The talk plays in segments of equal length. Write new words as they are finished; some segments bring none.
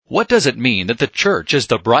What does it mean that the church is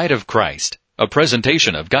the bride of Christ? A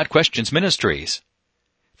presentation of Got Questions Ministries.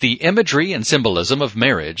 The imagery and symbolism of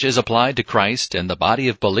marriage is applied to Christ and the body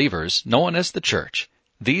of believers known as the church.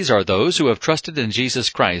 These are those who have trusted in Jesus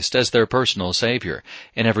Christ as their personal Savior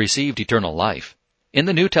and have received eternal life. In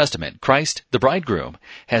the New Testament, Christ, the bridegroom,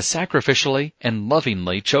 has sacrificially and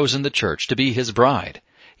lovingly chosen the church to be His bride.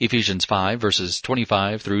 Ephesians 5 verses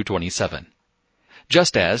 25 through 27.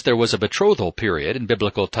 Just as there was a betrothal period in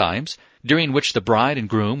biblical times, during which the bride and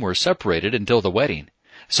groom were separated until the wedding,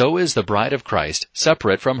 so is the bride of Christ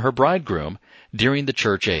separate from her bridegroom during the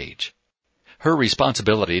church age. Her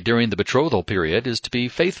responsibility during the betrothal period is to be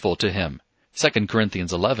faithful to him. 2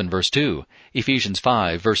 Corinthians 11 verse 2, Ephesians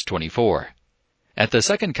 5 verse 24. At the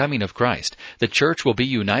second coming of Christ, the church will be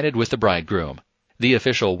united with the bridegroom. The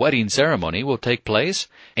official wedding ceremony will take place,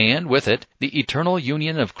 and with it, the eternal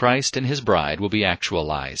union of Christ and His bride will be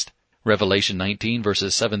actualized. Revelation 19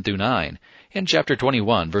 verses 7 through 9, and chapter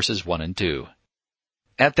 21 verses 1 and 2.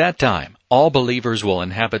 At that time, all believers will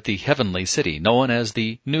inhabit the heavenly city known as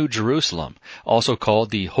the New Jerusalem, also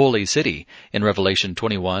called the Holy City in Revelation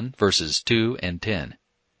 21 verses 2 and 10.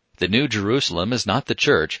 The New Jerusalem is not the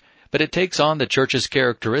church, but it takes on the church's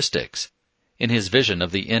characteristics. In his vision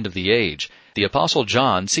of the end of the age, the Apostle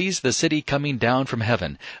John sees the city coming down from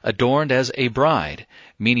heaven, adorned as a bride,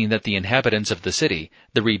 meaning that the inhabitants of the city,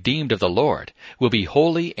 the redeemed of the Lord, will be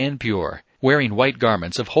holy and pure, wearing white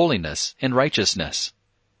garments of holiness and righteousness.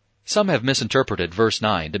 Some have misinterpreted verse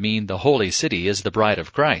 9 to mean the holy city is the bride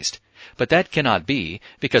of Christ, but that cannot be,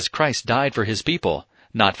 because Christ died for His people,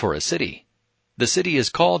 not for a city. The city is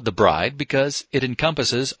called the bride because it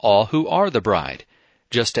encompasses all who are the bride,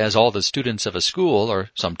 just as all the students of a school are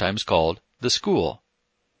sometimes called the school.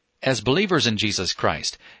 As believers in Jesus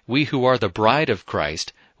Christ, we who are the bride of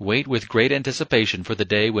Christ wait with great anticipation for the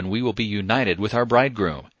day when we will be united with our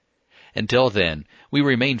bridegroom. Until then, we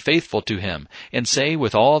remain faithful to Him and say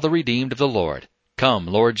with all the redeemed of the Lord, "Come,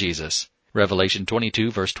 Lord Jesus." Revelation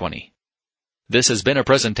 22 verse 20. This has been a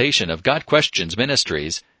presentation of Got Questions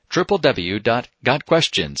Ministries,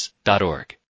 www.gotquestions.org.